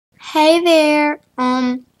Hey there.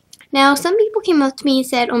 Now some people came up to me and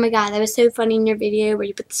said, "Oh my God, that was so funny in your video where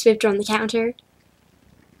you put the Swifter on the counter."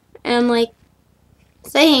 And I'm like,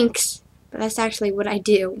 thanks. But that's actually what I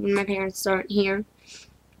do when my parents aren't here.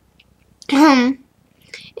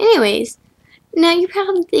 Anyways, now you're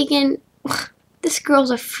probably thinking, this girl's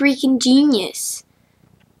a freaking genius.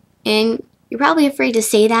 And you're probably afraid to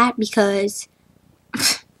say that because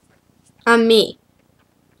I'm me.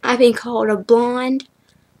 I've been called a blonde,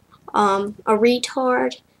 a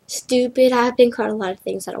retard, stupid. I've been called a lot of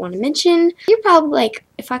things I don't want to mention. You're probably like,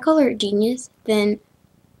 if I call her a genius, then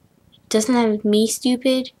doesn't that make me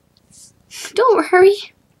stupid? Don't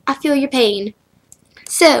worry, I feel your pain.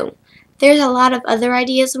 So, there's a lot of other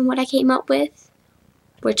ideas on what I came up with,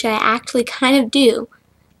 which I actually kind of do,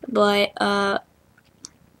 but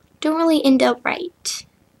don't really end up right.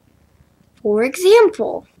 For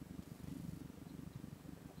example,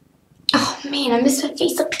 oh man, I missed my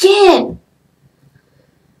face again.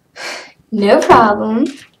 No problem.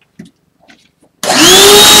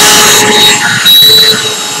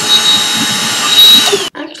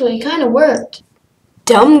 Actually, it kind of worked.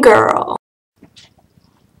 Dumb girl.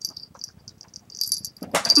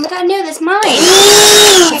 But I know that's mine.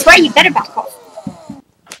 I swear you better back off.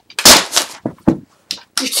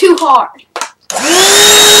 You're too hard.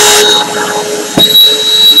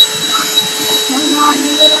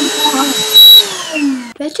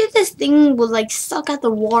 Bet you this thing will like suck out the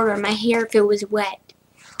water in my hair if it was wet.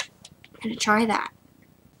 I'm gonna try that.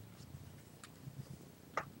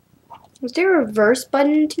 Was there a reverse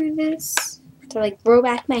button to this? To like grow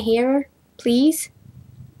back my hair? Please?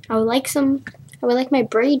 I would like my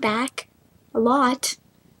braid back. A lot.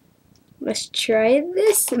 Let's try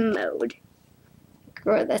this mode.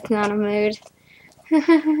 Girl, that's not a mode.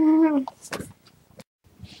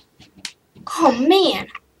 Oh man.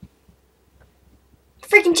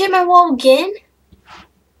 Freaking chip my wall again?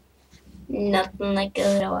 Nothing like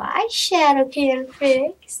a little eyeshadow can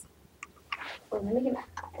fix. Well, let me get my eye.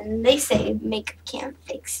 And they say makeup can't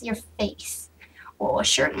fix your face. Well, it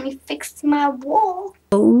certainly fixed my wall.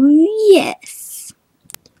 Oh yes.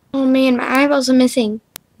 Oh man, my eyeballs are missing.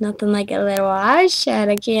 Nothing like a little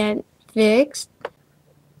eyeshadow can't fix.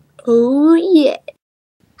 Oh yeah.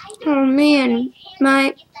 Oh man,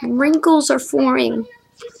 my wrinkles are forming.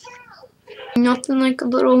 Nothing like a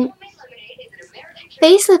little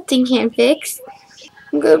facelifting can't fix.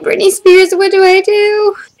 I'm good, Britney Spears, what do I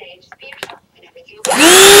do?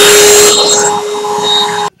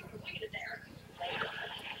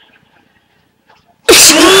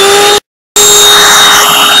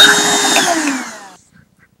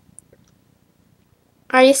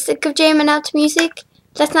 Are you sick of jamming out to music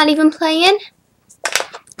that's not even playing?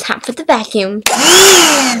 Time for the vacuum.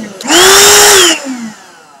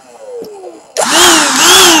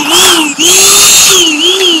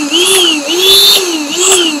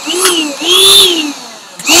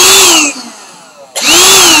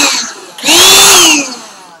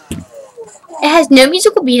 It has no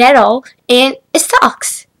musical beat at all, and it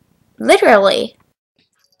sucks. Literally.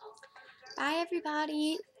 Bye,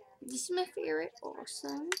 everybody. This is my favorite.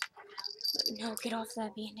 Awesome. No, get off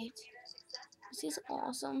that bandit. This is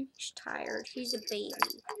awesome. He's tired. He's a baby.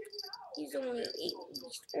 He's only 8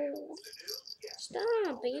 weeks old.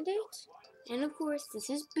 Stop, bandit. And of course, this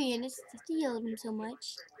is Bandit. Since I yelled at him so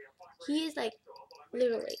much. He is like,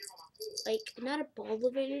 literally, like, not a ball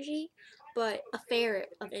of energy, but a ferret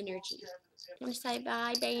of energy. Want to say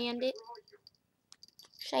bye, Bandit?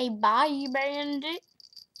 Say bye, Bandit.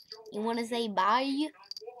 You want to say bye?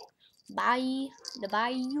 Bye. The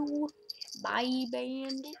bayou. Bye,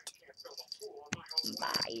 Bandit.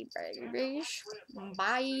 Bye, babies.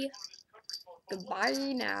 Bye.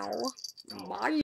 Goodbye now. Bye.